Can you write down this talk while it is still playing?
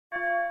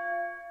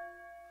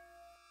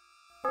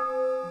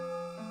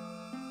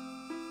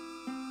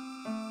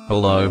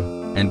Hello,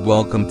 and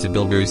welcome to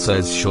Bill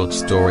Russo's Short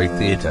Story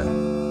Theatre.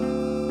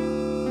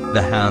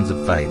 The Hounds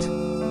of Fate.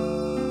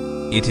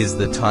 It is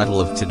the title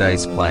of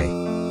today's play.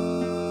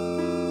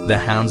 The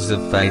Hounds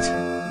of Fate.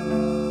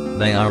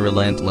 They are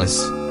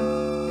relentless.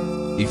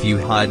 If you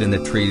hide in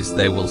the trees,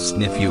 they will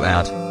sniff you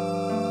out.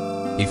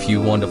 If you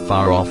wander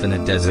far off in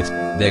a desert,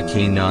 their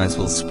keen eyes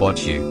will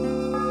spot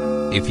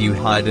you. If you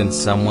hide in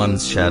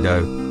someone's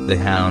shadow, the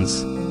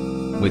hounds,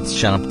 with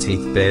sharp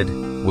teeth bared,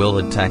 will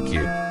attack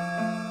you.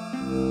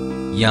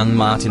 Young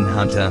Martin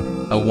Hunter,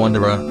 a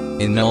wanderer,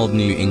 in old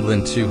New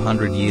England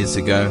 200 years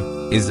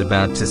ago, is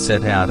about to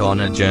set out on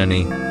a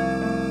journey.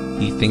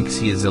 He thinks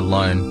he is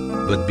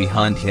alone, but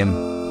behind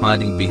him,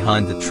 hiding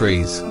behind the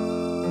trees,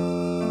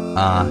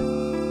 are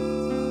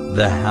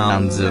the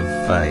Hounds of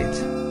Fate.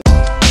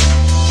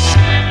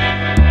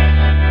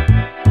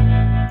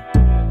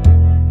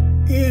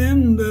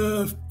 In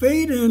the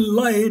fading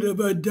light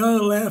of a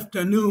dull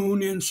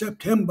afternoon in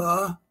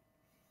September,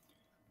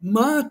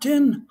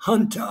 Martin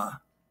Hunter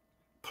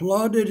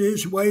plodded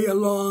his way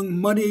along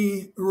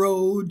muddy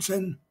roads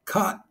and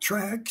cart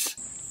tracks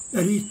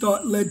that he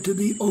thought led to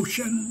the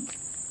ocean.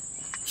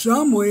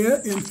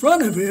 Somewhere in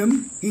front of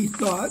him, he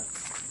thought,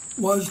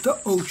 was the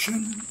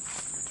ocean.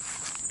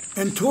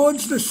 And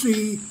towards the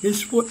sea,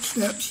 his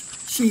footsteps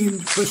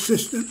seemed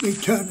persistently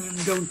turning,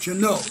 don't you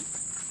know?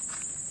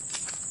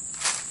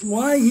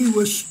 Why he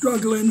was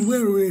struggling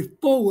wearily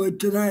forward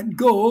to that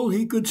goal,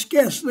 he could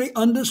scarcely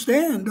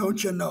understand,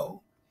 don't you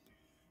know?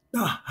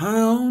 The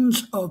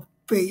Hounds of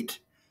Fate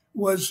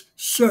was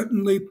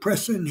certainly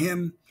pressing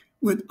him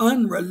with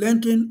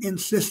unrelenting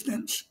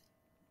insistence.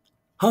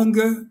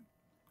 Hunger,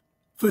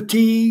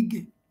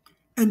 fatigue,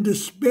 and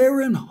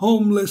despairing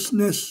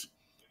homelessness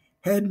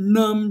had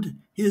numbed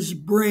his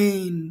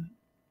brain,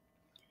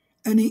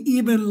 and he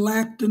even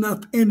lacked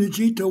enough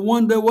energy to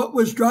wonder what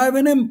was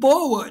driving him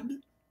forward.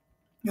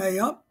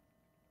 Well,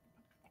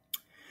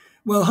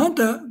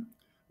 Hunter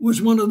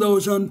was one of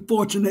those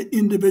unfortunate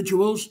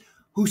individuals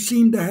who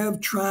seemed to have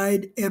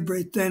tried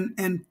everything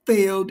and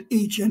failed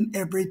each and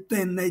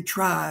everything they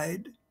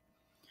tried.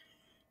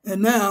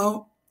 And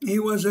now he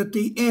was at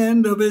the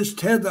end of his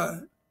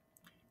tether,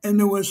 and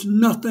there was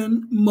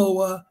nothing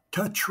more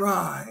to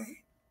try.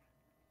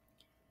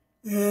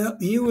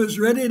 He was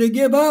ready to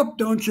give up,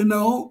 don't you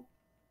know?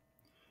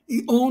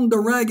 He owned the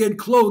ragged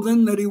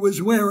clothing that he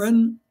was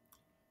wearing,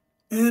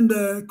 and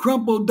a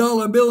crumpled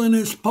dollar bill in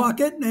his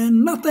pocket,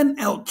 and nothing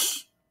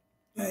else.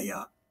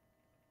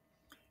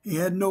 He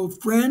had no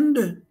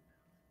friend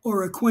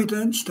or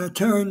acquaintance to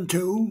turn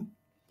to,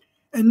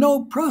 and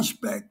no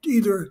prospect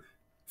either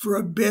for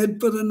a bed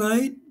for the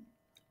night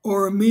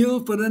or a meal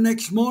for the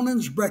next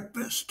morning's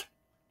breakfast.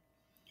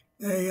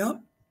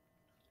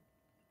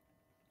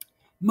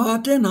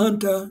 Martin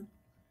Hunter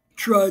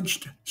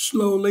trudged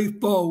slowly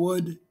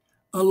forward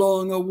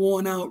along a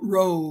worn-out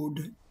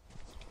road,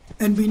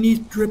 and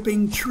beneath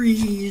dripping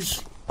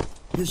trees,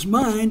 his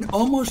mind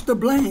almost a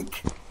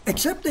blank,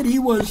 except that he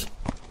was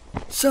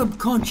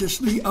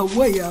subconsciously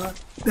aware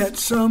that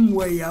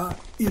somewhere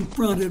in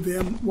front of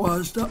him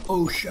was the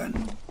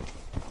ocean.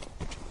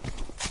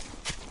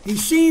 He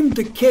seemed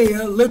to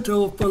care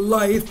little for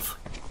life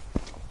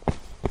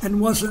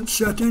and wasn't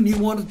certain he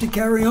wanted to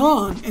carry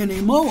on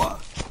anymore.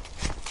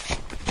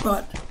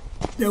 But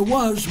there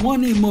was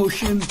one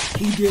emotion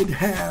he did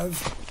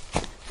have.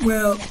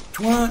 Well,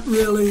 'twa'n't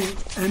really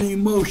an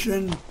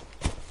emotion,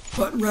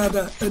 but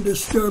rather a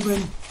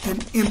disturbing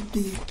and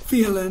empty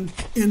feeling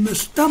in the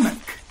stomach.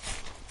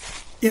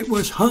 It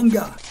was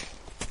hunger.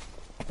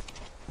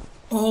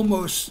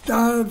 Almost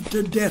starved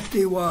to death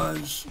he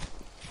was.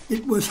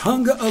 It was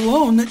hunger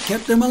alone that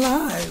kept him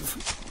alive.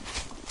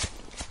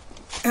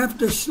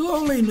 After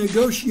slowly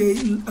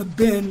negotiating a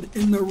bend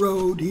in the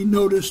road, he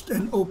noticed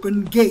an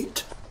open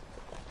gate.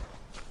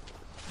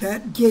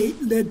 That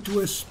gate led to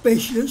a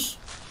spacious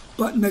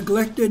but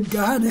neglected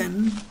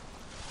garden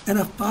and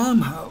a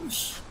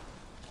farmhouse.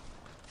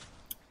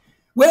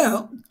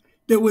 Well,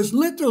 there was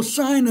little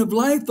sign of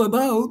life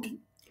about,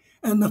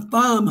 and the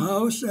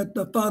farmhouse at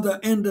the farther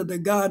end of the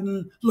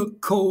garden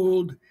looked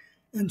cold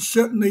and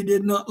certainly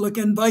did not look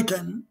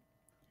inviting.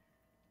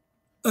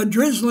 A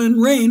drizzling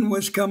rain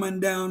was coming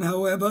down,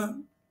 however,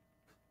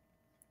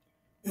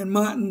 and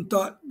Martin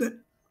thought that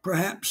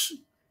perhaps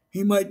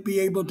he might be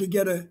able to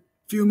get a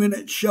few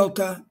minutes'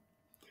 shelter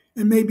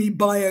and maybe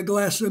buy a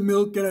glass of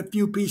milk and a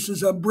few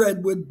pieces of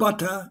bread with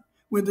butter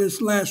with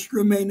his last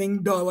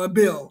remaining dollar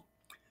bill.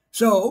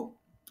 So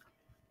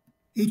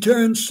he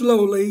turned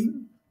slowly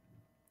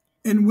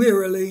and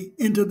wearily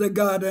into the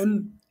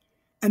garden,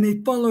 and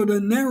he followed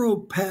a narrow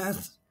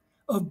path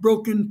of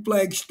broken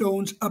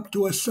flagstones up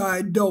to a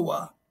side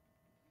door.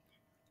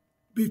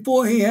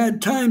 Before he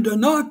had time to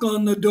knock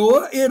on the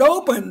door, it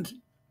opened,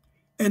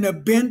 and a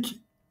bent,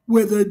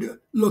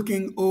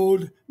 withered-looking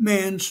old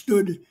man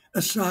stood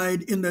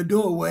aside in the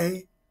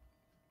doorway,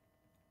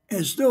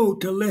 as though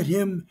to let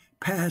him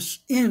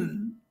pass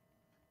in.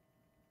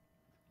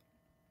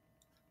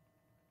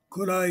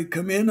 "Could I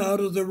come in out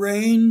of the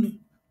rain?"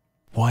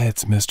 "Why,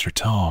 it's Mr.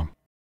 Tom.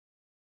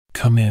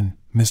 Come in,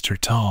 Mr.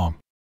 Tom,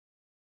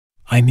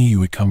 I knew you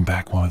would come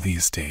back one of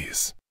these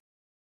days.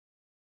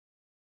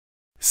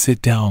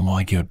 Sit down while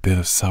I get a bit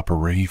of supper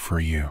ready for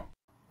you.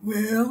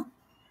 Well,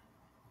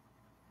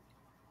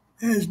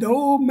 as the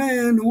old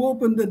man who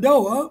opened the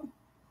door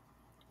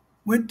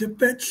went to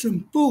fetch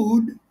some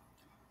food,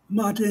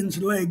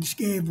 Martin's legs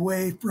gave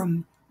way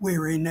from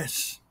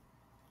weariness,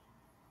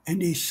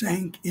 and he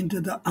sank into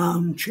the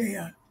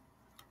armchair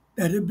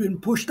that had been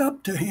pushed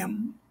up to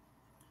him.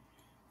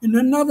 In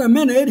another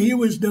minute, he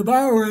was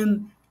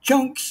devouring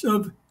chunks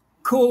of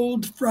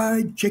cold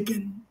fried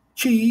chicken,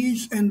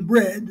 cheese, and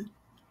bread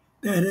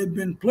that had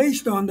been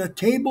placed on the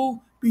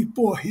table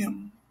before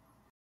him.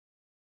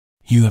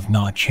 You have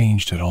not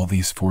changed at all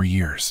these 4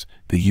 years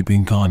that you've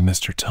been gone,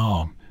 Mr.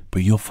 Tom,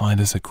 but you'll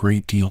find us a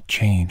great deal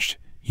changed.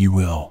 You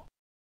will.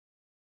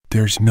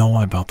 There's no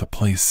one about the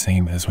place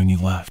same as when you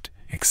left,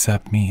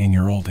 except me and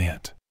your old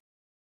aunt.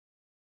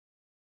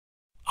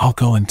 I'll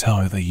go and tell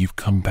her that you've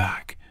come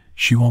back.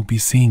 She won't be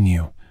seeing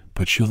you,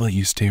 but she'll let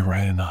you stay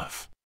right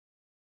enough.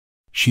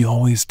 She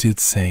always did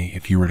say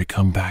if you were to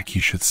come back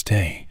you should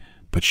stay,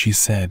 but she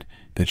said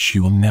that she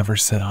will never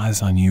set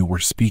eyes on you or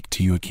speak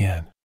to you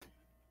again.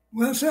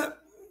 Well, sir,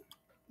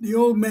 the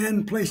old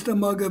man placed a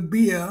mug of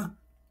beer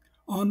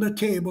on the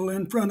table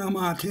in front of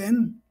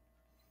Martin,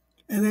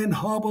 and then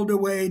hobbled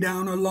away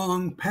down a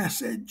long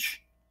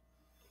passage.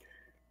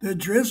 The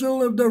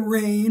drizzle of the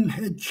rain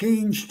had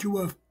changed to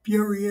a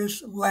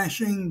furious,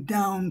 lashing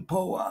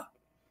downpour,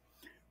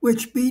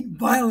 which beat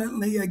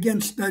violently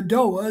against the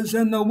doors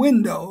and the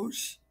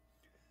windows.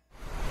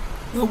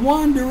 The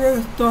wanderer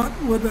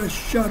thought with a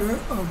shudder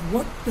of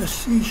what the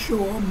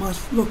seashore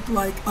must look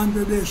like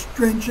under this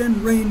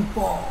drenching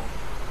rainfall,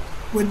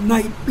 with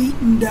night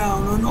beaten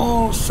down on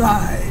all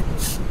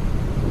sides.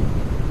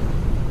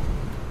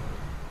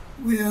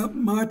 Well,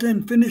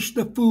 Martin finished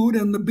the food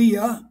and the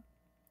beer,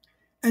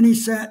 and he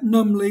sat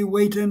numbly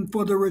waiting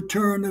for the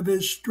return of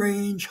his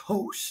strange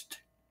host.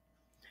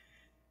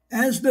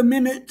 As the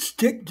minutes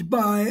ticked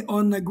by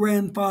on the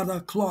grandfather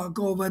clock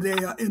over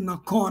there in the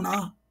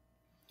corner,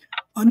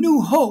 a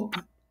new hope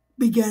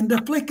began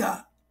to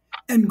flicker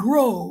and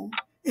grow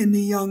in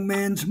the young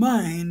man's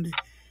mind.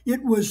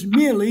 It was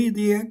merely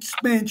the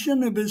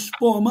expansion of his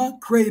former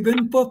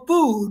craving for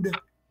food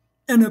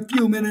and a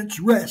few minutes'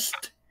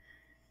 rest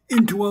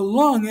into a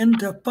longing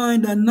to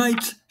find a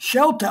night's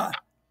shelter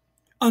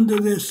under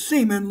this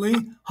seemingly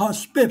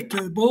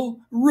hospitable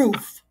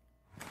roof.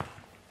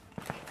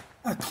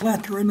 A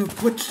clattering of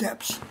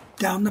footsteps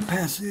down the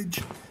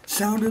passage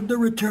sounded the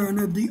return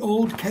of the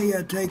old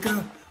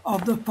caretaker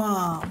of the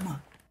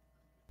farm.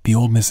 The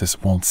old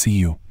missus won't see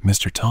you,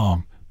 Mr.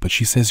 Tom, but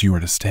she says you are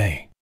to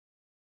stay.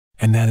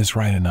 And that is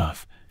right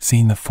enough,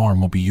 seeing the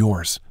farm will be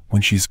yours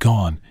when she's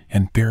gone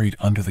and buried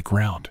under the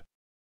ground.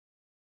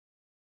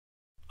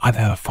 I've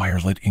had a fire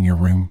lit in your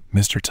room,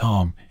 Mr.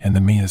 Tom, and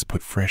the maid has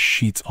put fresh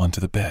sheets onto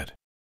the bed.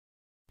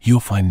 You'll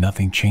find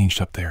nothing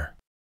changed up there.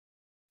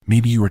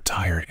 Maybe you are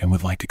tired and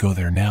would like to go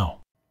there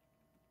now.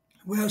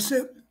 Well,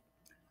 sir,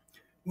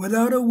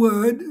 without a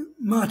word,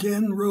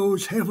 Martin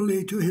rose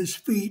heavily to his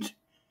feet,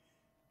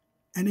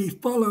 and he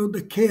followed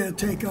the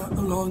caretaker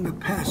along the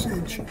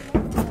passage,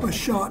 up a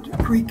short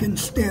creaking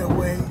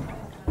stairway,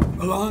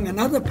 along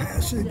another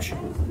passage,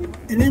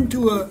 and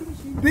into a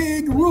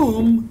big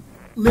room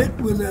lit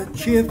with a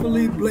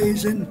cheerfully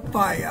blazing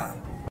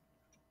fire.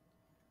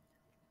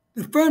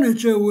 The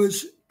furniture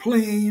was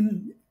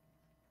plain,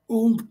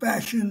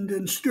 old-fashioned,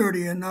 and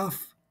sturdy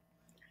enough.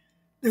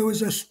 There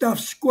was a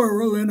stuffed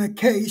squirrel in a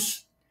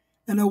case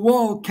and a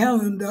wall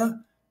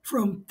calendar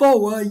from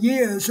 4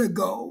 years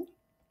ago.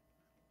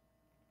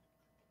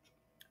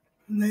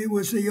 And they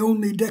was the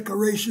only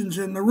decorations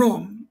in the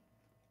room.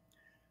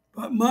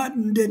 But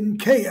Martin didn't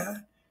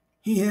care.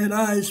 He had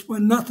eyes for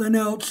nothing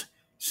else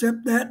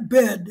except that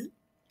bed,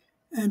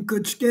 and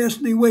could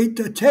scarcely wait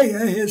to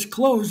tear his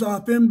clothes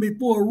off him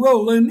before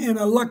rolling in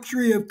a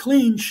luxury of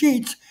clean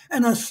sheets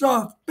and a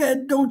soft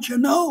bed, don't you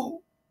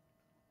know?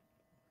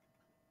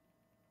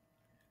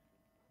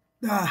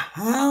 The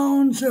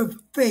Hounds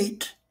of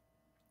Fate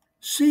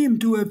seemed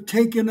to have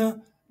taken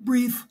a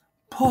brief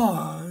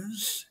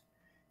pause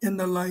in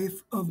the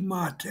life of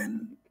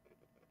Martin.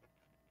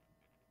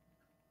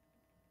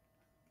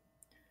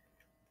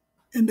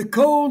 In the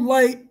cold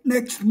light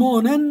next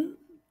morning,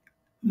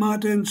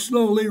 Martin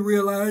slowly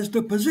realized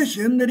the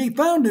position that he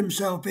found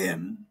himself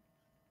in.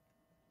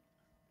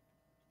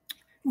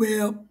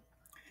 Well,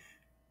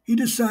 he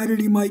decided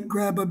he might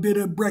grab a bit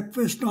of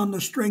breakfast on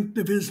the strength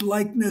of his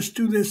likeness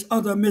to this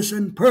other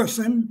missing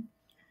person,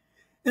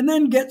 and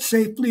then get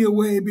safely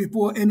away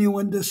before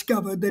anyone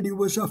discovered that he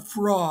was a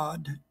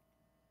fraud.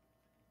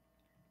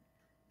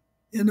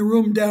 In the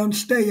room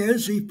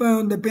downstairs, he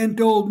found the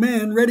bent old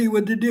man ready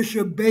with a dish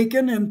of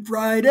bacon and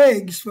fried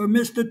eggs for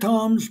Mr.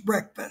 Tom's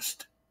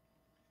breakfast,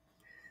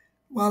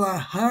 while a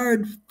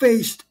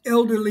hard-faced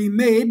elderly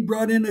maid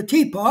brought in a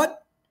teapot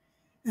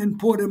and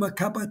poured him a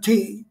cup of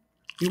tea.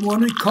 He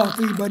wanted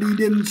coffee, but he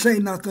didn't say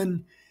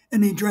nothing,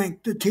 and he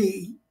drank the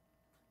tea.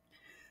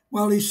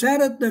 While he sat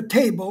at the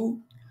table,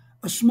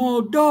 a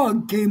small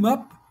dog came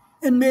up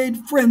and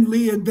made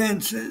friendly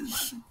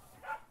advances.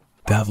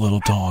 That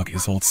little dog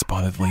is old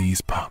Spotted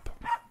Lady's pup.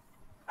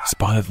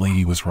 Spotted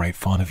Lady was right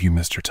fond of you,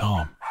 Mr.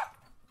 Tom,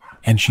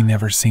 and she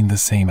never seemed the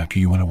same after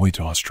you went away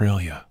to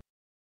Australia.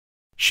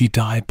 She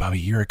died about a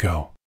year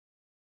ago.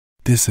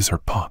 This is her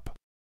pup.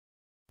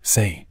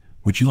 Say,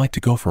 would you like to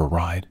go for a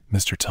ride,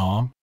 Mr.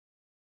 Tom?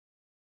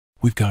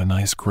 We've got a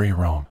nice gray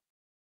roan.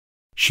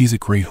 She's a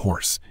great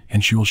horse,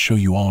 and she will show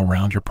you all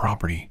around your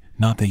property,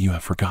 not that you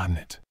have forgotten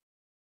it.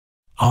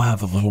 I'll have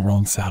the little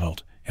roan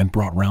saddled and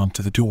brought round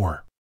to the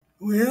door.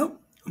 Well,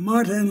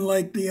 Martin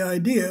liked the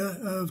idea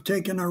of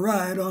taking a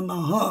ride on the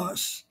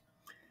horse,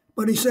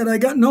 but he said, "I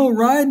got no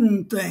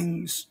riding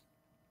things,"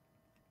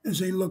 as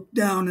he looked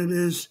down at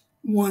his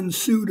one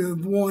suit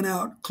of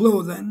worn-out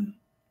clothing.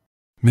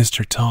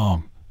 Mr.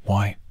 Tom,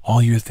 why,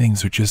 all your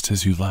things are just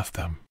as you left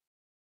them.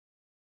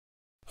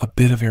 A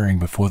bit of airing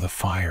before the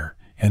fire,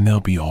 and they'll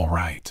be all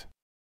right.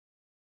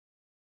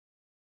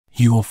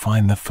 You will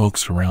find the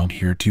folks around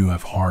here do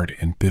have hard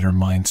and bitter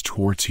minds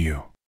towards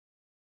you.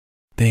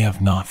 They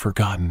have not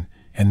forgotten,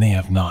 and they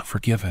have not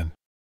forgiven.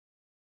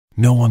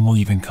 No one will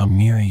even come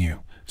near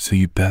you, so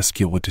you best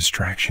get what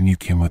distraction you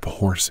can with the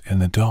horse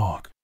and the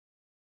dog.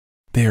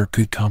 They are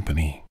good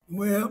company.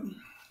 Well,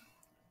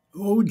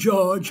 old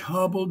George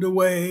hobbled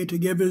away to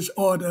give his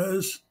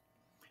orders,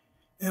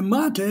 and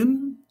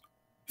Martin,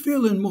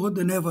 feeling more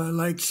than ever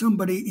like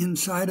somebody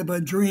inside of a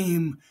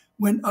dream,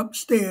 went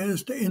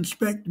upstairs to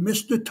inspect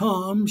Mr.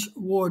 Tom's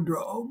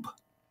wardrobe.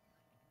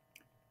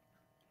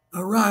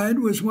 A ride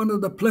was one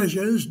of the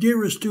pleasures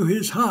dearest to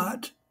his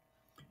heart,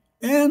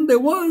 and there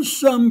was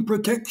some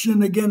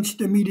protection against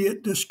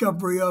immediate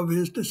discovery of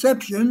his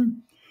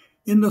deception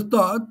in the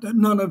thought that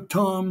none of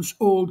Tom's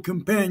old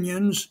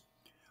companions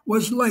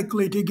was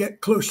likely to get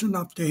close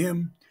enough to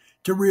him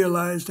to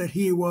realize that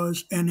he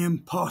was an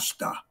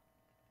impostor.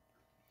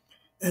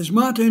 As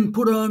Martin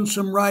put on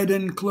some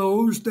riding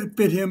clothes that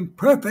fit him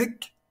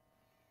perfect,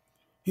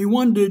 he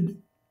wondered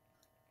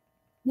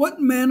what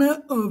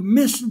manner of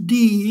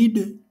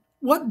misdeed,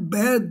 what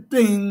bad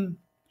thing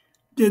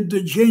did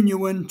the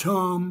genuine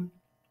Tom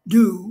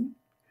do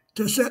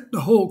to set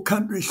the whole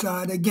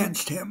countryside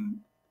against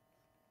him?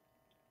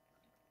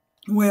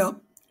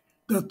 Well,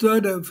 the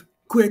thud of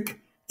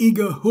quick,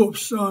 eager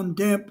hoofs on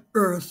damp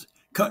earth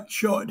cut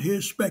short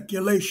his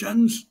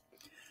speculations.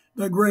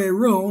 The grey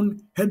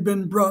roan had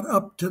been brought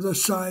up to the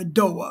side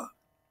door.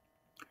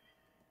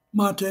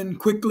 Martin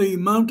quickly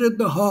mounted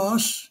the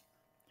horse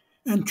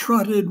and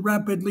trotted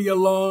rapidly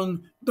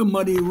along the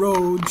muddy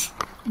roads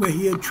where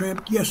he had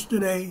tramped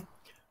yesterday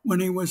when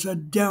he was a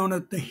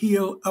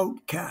down-at-the-heel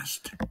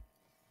outcast.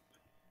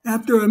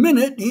 After a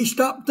minute, he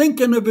stopped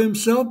thinking of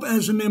himself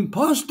as an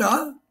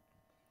impostor,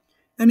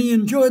 and he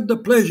enjoyed the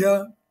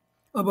pleasure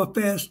of a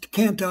fast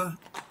canter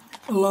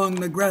along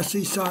the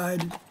grassy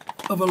side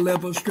of a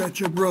level stretch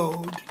of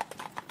road.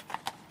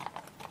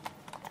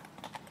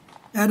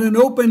 At an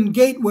open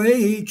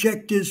gateway, he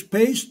checked his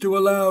pace to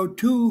allow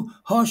 2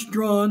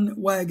 horse-drawn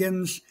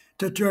wagons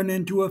to turn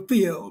into a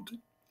field.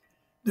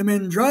 The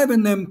men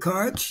driving them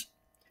carts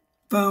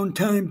found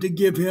time to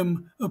give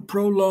him a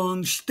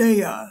prolonged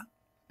stare.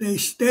 They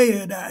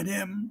stared at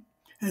him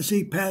as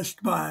he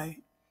passed by.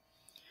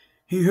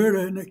 He heard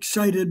an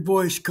excited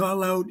voice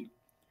call out,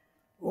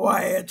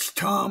 "Why, it's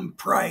Tom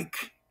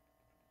Pryke.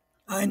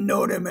 I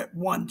knowed him at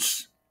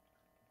once.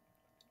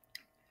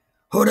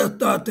 Who'd have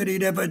thought that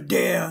he'd ever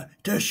dare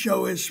to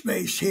show his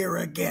face here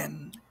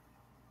again?"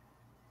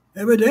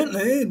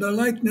 Evidently, the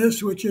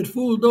likeness which had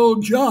fooled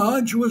old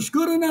George was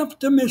good enough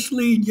to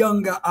mislead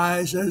younger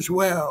eyes as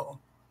well.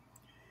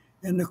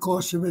 In the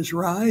course of his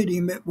ride,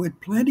 he met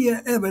with plenty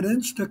of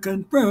evidence to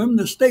confirm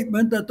the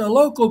statement that the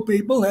local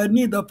people had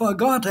neither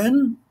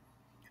forgotten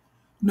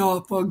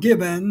nor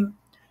forgiven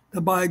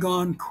the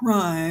bygone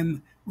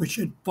crime which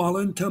had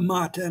fallen to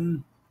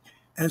Martin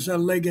as a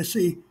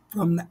legacy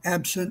from the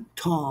absent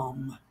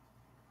Tom.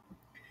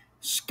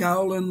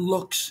 Scowling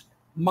looks,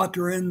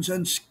 mutterings,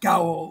 and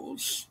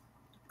scowls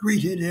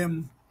greeted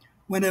him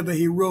whenever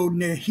he rode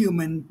near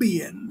human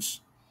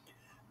beings.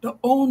 The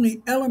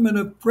only element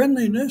of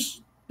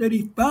friendliness that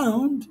he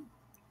found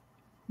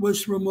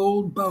was from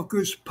old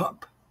Bowker's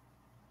pup,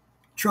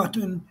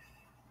 trotting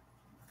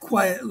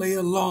quietly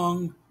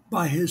along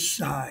by his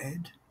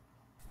side.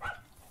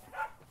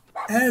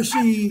 As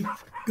he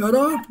got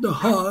off the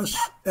horse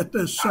at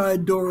the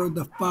side door of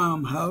the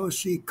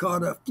farmhouse, he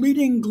caught a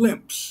fleeting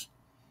glimpse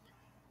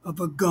of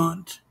a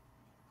gaunt,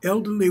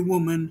 elderly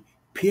woman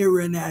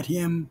peering at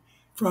him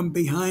from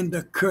behind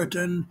the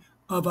curtain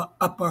of an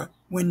upper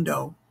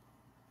window.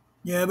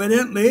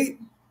 Evidently,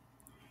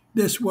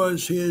 this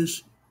was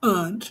his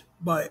aunt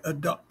by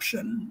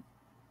adoption.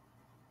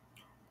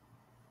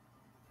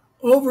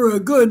 Over a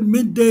good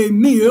midday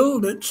meal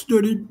that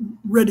stood in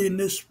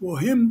readiness for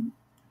him,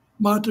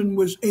 Martin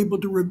was able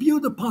to review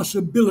the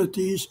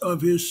possibilities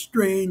of his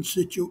strange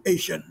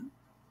situation.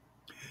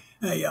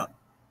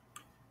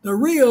 The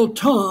real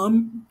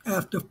Tom,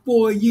 after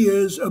 4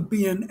 years of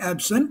being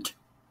absent,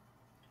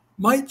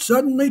 might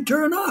suddenly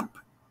turn up.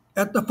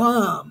 at the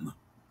farm,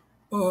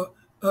 or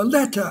a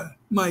letter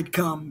might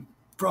come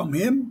from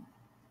him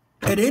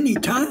at any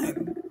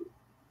time.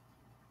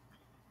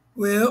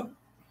 Well,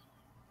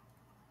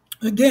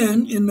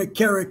 again, in the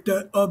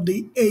character of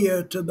the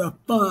heir to the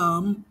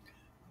farm,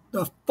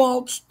 the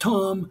false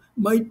Tom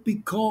might be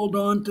called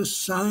on to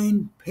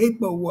sign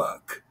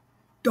paperwork,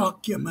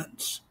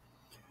 documents,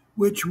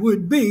 which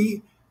would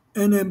be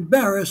an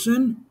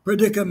embarrassing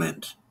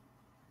predicament.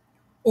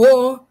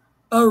 Or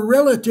a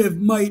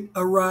relative might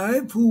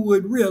arrive who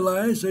would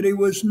realize that he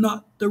was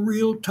not the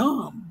real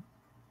Tom.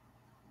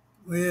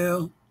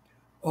 Well,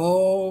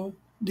 all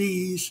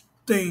these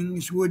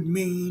things would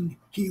mean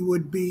he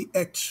would be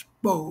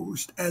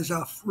exposed as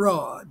a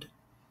fraud.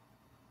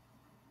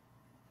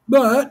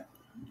 But,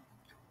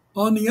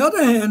 on the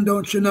other hand,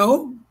 don't you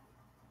know,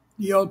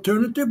 the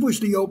alternative was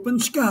the open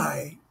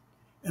sky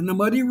and the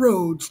muddy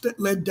roads that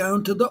led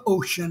down to the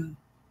ocean.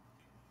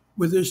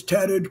 With his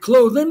tattered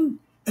clothing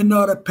and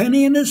not a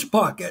penny in his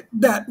pocket,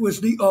 that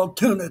was the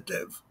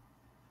alternative.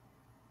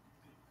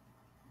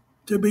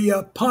 To be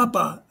a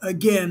pauper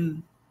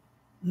again,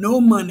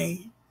 no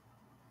money.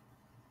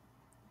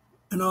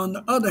 And on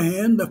the other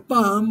hand, the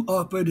farm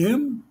offered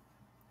him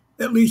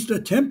at least a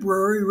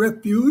temporary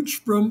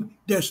refuge from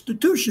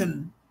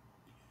destitution.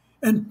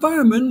 And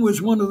farming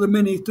was one of the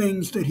many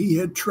things that he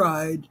had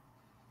tried.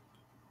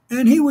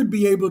 And he would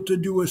be able to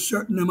do a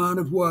certain amount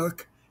of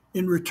work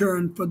in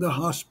return for the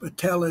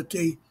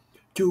hospitality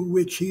to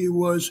which he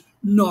was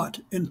not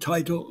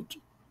entitled.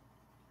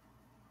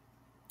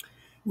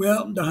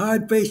 Well, the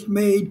hard-faced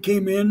maid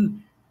came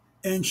in,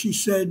 and she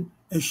said,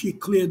 as she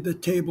cleared the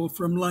table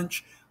from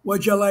lunch,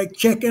 "Would you like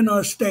chicken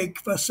or steak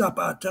for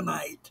supper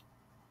tonight?"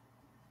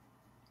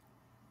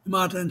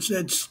 Martin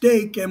said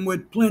steak and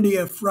with plenty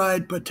of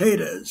fried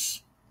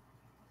potatoes.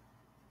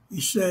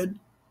 He said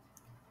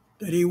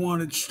that he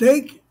wanted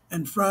steak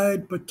and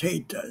fried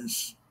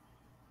potatoes.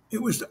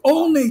 It was the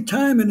only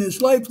time in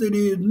his life that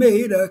he had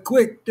made a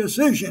quick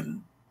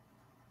decision.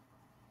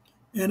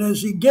 And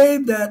as he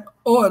gave that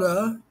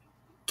order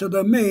to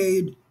the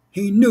maid,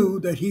 he knew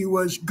that he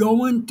was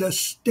going to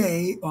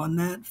stay on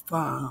that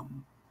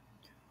farm.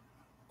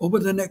 Over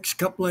the next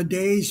couple of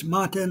days,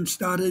 Martin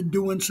started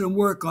doing some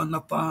work on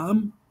the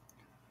farm.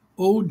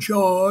 Old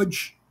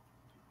George,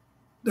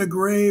 the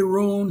gray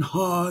roan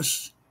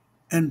horse,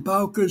 and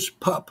Bowker's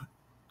pup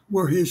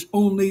were his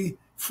only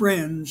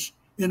friends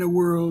in a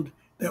world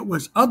that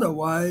was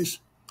otherwise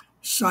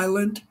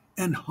silent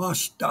and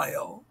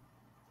hostile.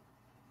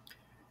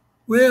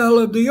 Well,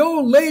 of the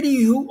old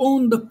lady who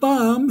owned the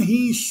farm,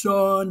 he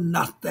saw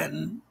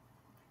nothing.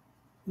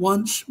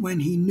 Once, when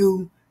he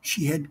knew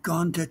she had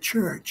gone to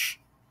church,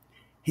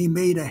 he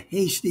made a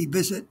hasty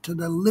visit to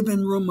the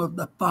living room of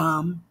the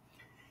farm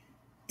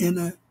in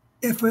an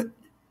effort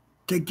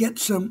to get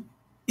some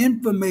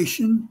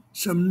information,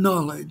 some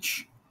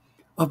knowledge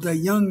of the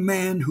young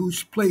man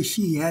whose place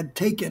he had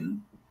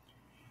taken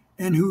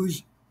and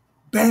whose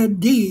bad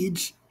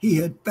deeds he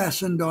had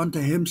fastened onto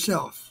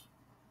himself.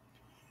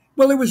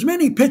 Well, there was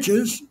many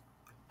pictures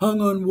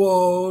hung on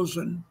walls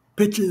and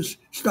pictures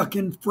stuck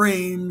in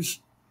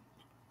frames,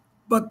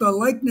 but the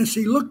likeness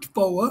he looked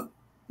for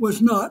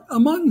was not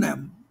among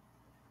them.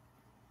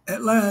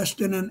 At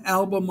last, in an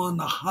album on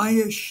the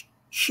highest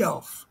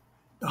shelf,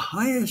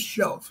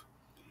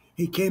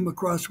 he came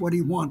across what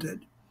he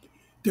wanted.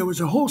 There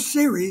was a whole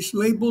series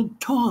labeled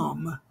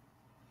Tom.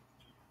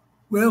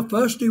 Well,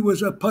 first he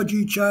was a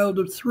pudgy child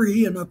of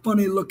 3 in a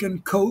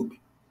funny-looking coat.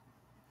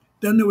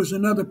 Then there was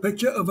another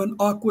picture of an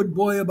awkward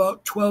boy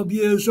about 12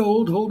 years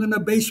old holding a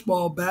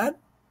baseball bat.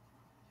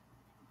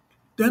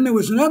 Then there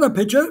was another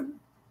picture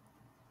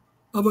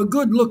of a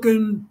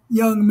good-looking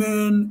young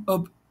man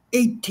of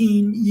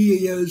 18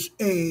 years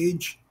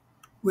age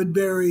with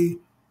very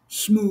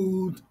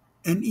smooth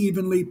and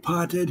evenly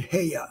parted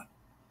hair.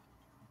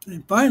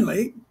 And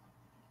finally,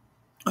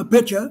 a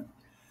picture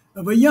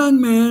of a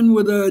young man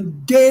with a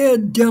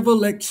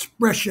daredevil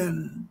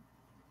expression.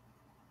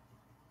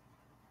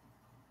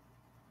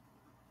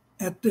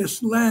 At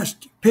this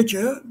last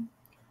picture,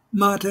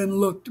 Martin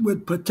looked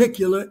with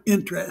particular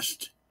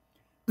interest.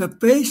 The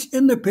face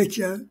in the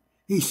picture,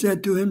 he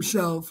said to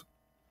himself,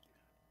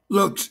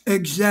 looks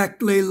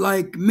exactly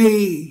like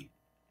me.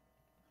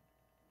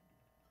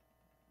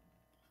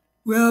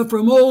 Well,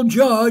 from old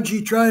George,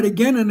 he tried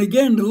again and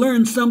again to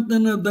learn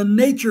something of the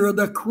nature of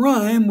the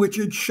crime which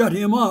had shut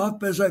him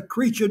off as a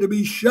creature to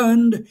be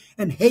shunned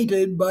and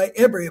hated by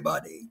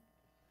everybody.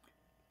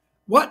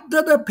 "What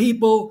do the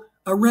people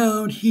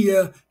around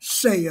here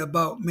say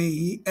about me?"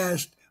 he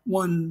asked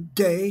one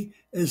day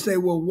as they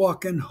were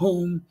walking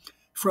home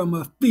from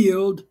a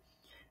field,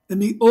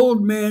 and the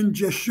old man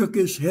just shook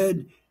his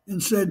head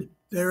and said,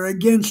 "They're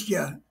against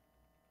you.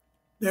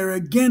 They're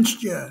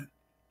against you.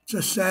 It's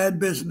a sad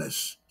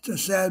business. It's a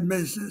sad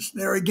business.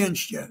 They're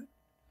against you."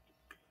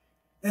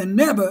 And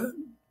never,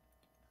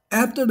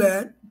 after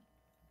that,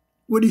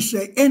 would he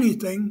say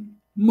anything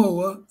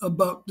more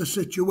about the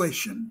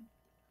situation.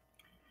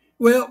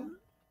 Well,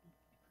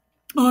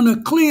 on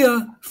a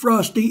clear,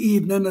 frosty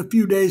evening a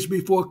few days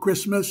before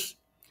Christmas,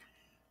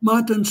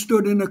 Martin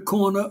stood in a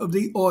corner of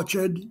the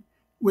orchard,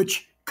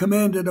 which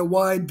commanded a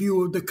wide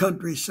view of the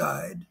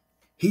countryside.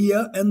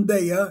 Here and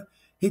there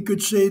he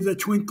could see the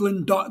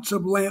twinkling dots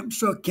of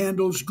lamps or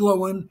candles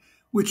glowing,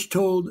 which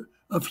told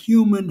of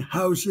human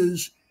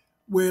houses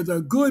where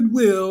the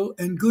goodwill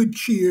and good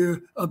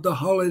cheer of the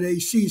holiday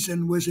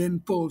season was in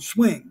full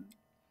swing.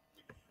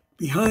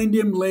 Behind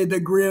him lay the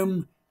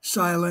grim,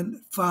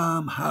 silent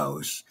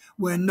farmhouse,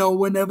 where no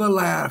one ever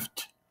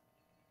laughed,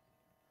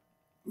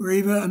 where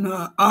even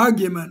an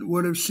argument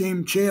would have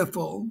seemed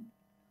cheerful.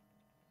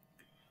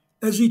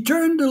 As he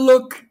turned to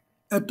look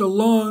at the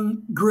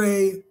long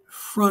gray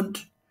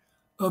front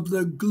of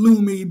the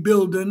gloomy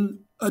building,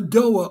 a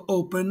door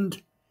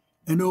opened,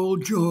 and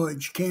old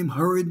George came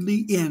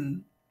hurriedly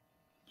in.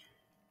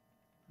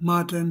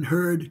 Martin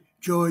heard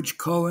George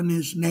calling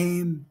his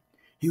name.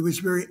 He was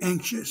very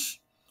anxious.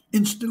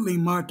 Instantly,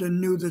 Martin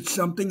knew that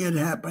something had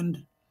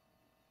happened,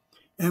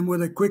 and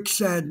with a quick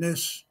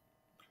sadness,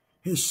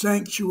 his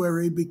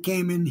sanctuary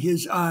became in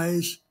his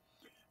eyes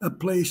a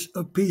place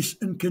of peace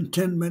and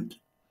contentment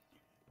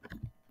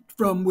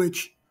from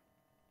which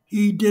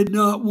he did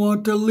not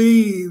want to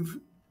leave.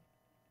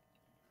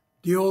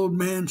 The old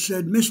man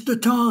said,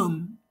 "Mr.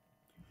 Tom,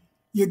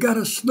 you got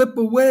to slip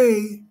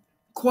away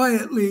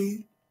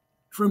quietly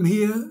from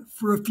here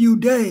for a few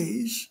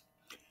days.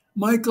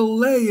 Michael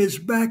Lay is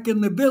back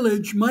in the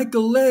village.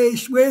 Michael Lay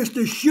swears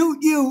to shoot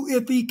you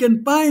if he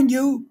can find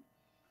you.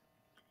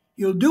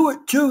 He'll do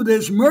it, too.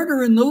 There's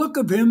murder in the look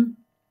of him.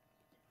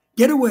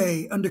 Get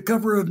away under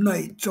cover of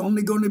night. It's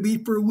only going to be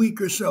for a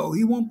week or so.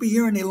 He won't be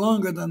here any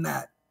longer than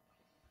that."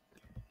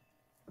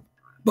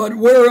 "But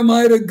where am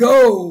I to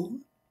go?"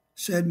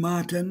 said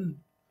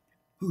Martin,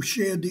 who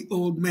shared the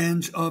old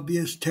man's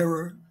obvious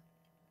terror.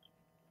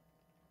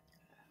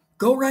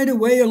 "Go right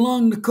away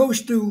along the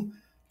coast to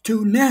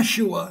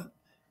Nashua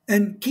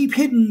and keep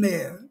hidden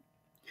there.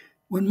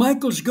 When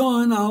Michael's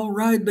gone, I'll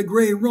ride the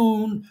gray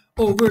roan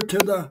over to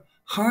the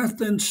Hearth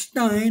and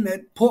Stein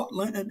at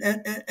Portland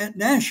at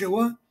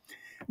Nashua.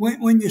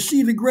 When you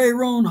see the gray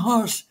roan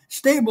horse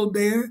stabled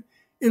there,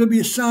 it'll be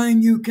a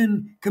sign you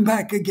can come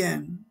back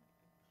again.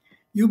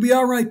 You'll be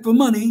all right for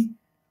money.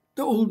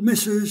 The old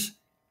missus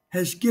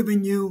has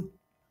given you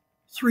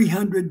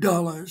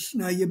 $300.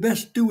 Now you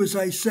best do as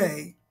I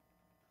say."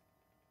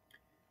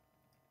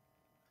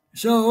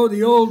 So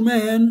the old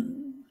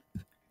man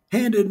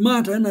handed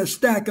Martin a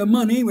stack of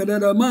money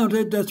that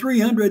amounted to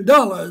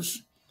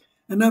 $300,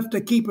 enough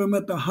to keep him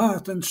at the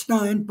Hearth and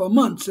Stein for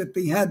months if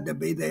he had to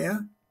be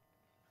there.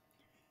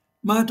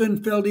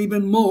 Martin felt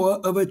even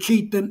more of a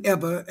cheat than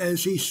ever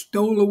as he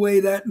stole away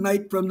that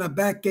night from the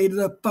back gate of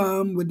the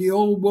farm with the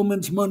old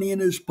woman's money in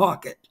his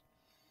pocket.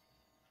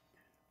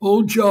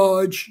 Old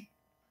George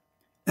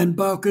and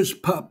Bowker's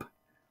pup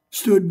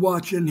stood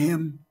watching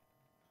him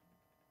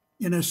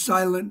in a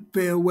silent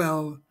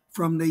farewell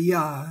from the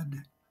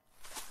yard.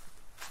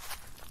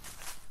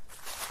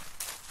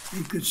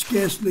 He could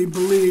scarcely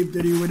believe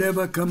that he would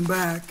ever come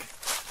back,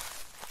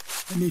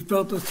 and he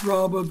felt a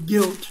throb of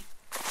guilt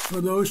for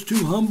those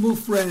two humble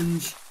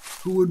friends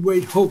who would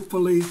wait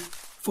hopefully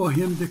for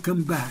him to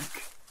come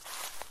back.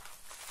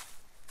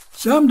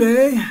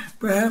 Someday,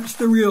 perhaps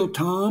the real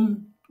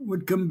Tom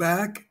would come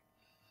back,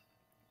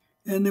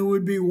 and there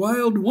would be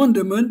wild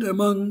wonderment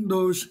among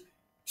those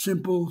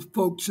simple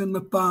folks in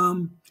the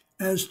farm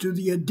as to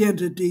the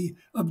identity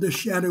of the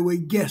shadowy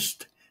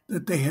guest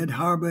that they had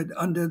harbored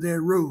under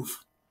their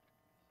roof.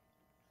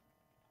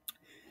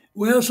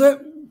 Well,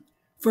 sir,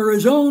 for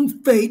his own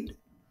fate,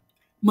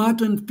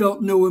 Martin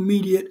felt no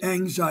immediate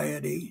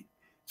anxiety.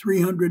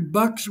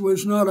 $300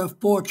 was not a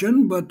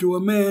fortune, but to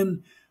a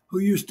man who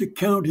used to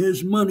count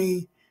his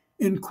money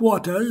in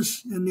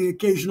quarters and the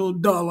occasional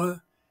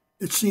dollar,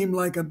 it seemed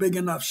like a big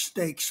enough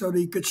stake so that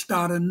he could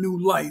start a new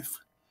life.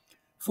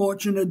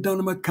 Fortune had done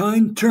him a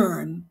kind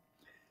turn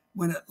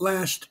when at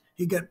last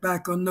he got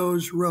back on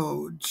those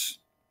roads.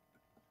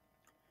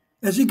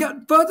 As he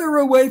got further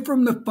away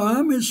from the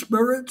farm, his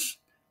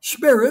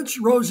spirits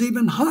rose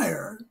even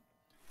higher.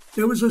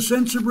 There was a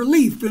sense of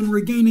relief in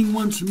regaining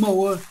once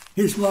more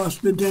his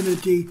lost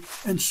identity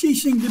and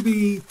ceasing to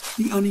be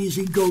the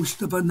uneasy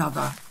ghost of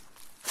another.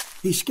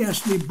 He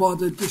scarcely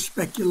bothered to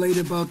speculate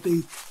about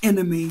the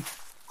enemy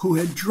who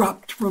had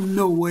dropped from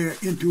nowhere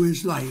into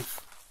his life.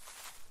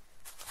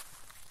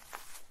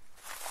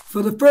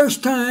 For the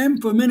first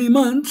time for many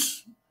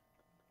months,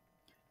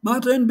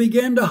 Martin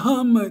began to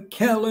hum a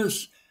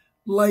careless,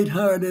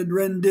 light-hearted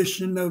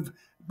rendition of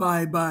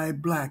 "Bye Bye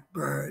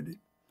Blackbird."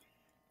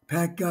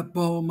 "Pack up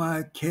all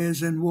my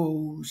cares and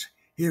woes,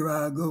 here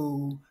I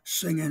go,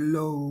 singing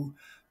low,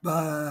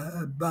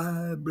 bye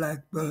bye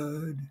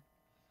blackbird."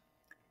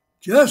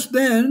 Just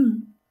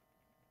then,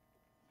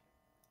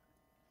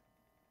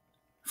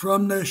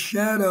 from the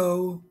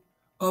shadow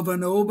of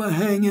an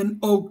overhanging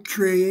oak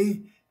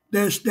tree,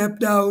 there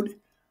stepped out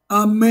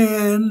a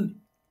man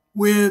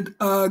with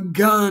a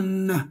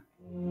gun.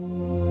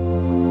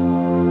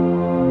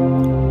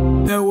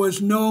 There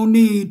was no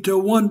need to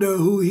wonder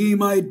who he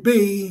might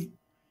be.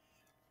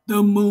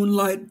 The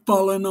moonlight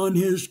falling on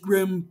his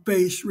grim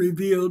face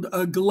revealed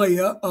a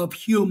glare of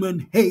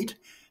human hate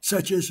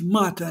such as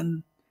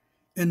Martin,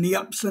 in the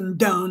ups and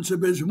downs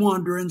of his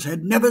wanderings,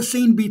 had never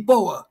seen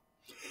before.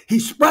 He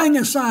sprang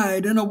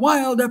aside in a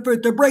wild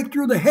effort to break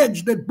through the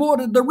hedge that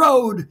bordered the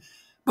road,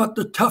 but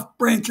the tough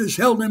branches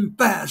held him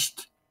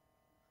fast.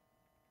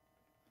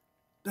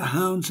 The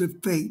Hounds of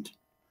Fate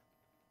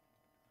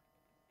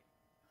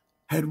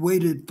had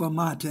waited for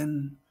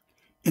Martin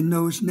in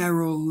those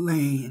narrow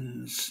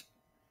lanes,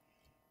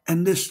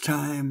 and this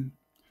time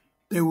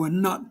they were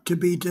not to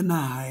be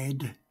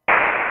denied.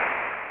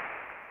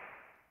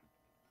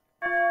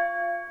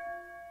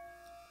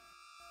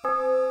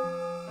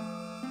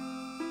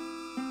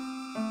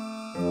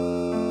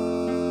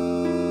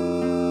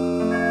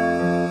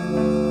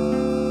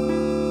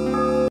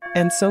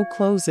 And so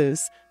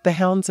closes The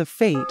Hounds of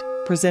Fate,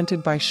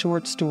 presented by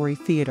Short Story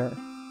Theater.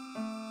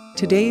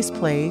 Today's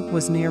play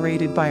was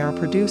narrated by our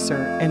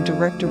producer and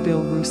director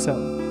Bill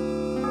Russo.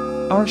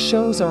 Our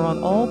shows are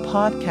on all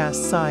podcast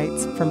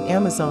sites from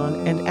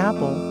Amazon and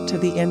Apple to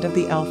the end of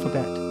the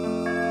alphabet.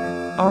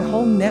 Our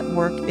home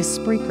network is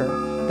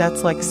Spreaker,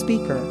 that's like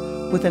speaker,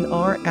 with an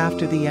R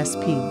after the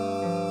SP.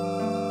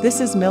 This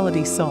is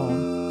Melody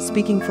Song,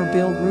 speaking for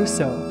Bill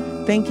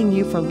Russo, thanking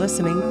you for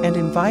listening and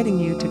inviting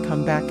you to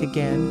come back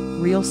again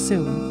real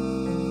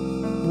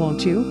soon.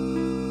 Won't you?